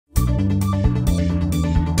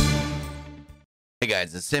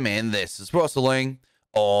guys, it's Tim, and this is Wrestling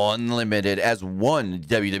Unlimited. As one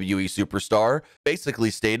WWE superstar basically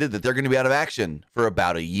stated that they're going to be out of action for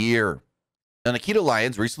about a year. Now, Nikita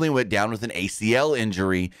Lyons recently went down with an ACL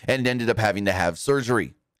injury and ended up having to have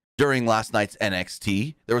surgery. During last night's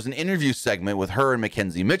NXT, there was an interview segment with her and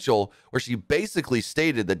Mackenzie Mitchell where she basically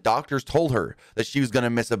stated that doctors told her that she was going to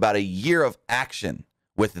miss about a year of action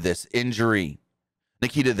with this injury.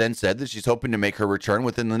 Nikita then said that she's hoping to make her return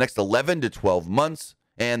within the next 11 to 12 months,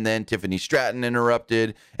 and then Tiffany Stratton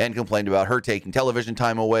interrupted and complained about her taking television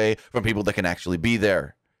time away from people that can actually be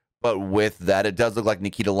there. But with that, it does look like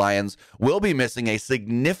Nikita Lyons will be missing a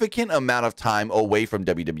significant amount of time away from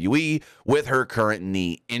WWE with her current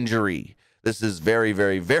knee injury. This is very,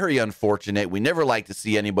 very, very unfortunate. We never like to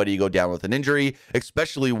see anybody go down with an injury,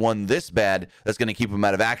 especially one this bad that's going to keep them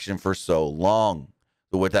out of action for so long.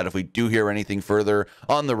 But with that, if we do hear anything further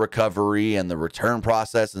on the recovery and the return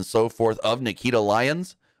process and so forth of Nikita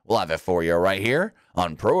Lyons, we'll have it for you right here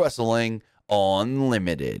on Pro Wrestling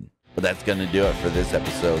Unlimited. But that's going to do it for this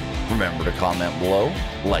episode. Remember to comment below,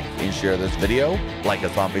 like and share this video, like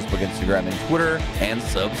us on Facebook, Instagram, and Twitter, and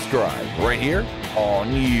subscribe right here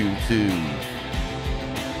on YouTube.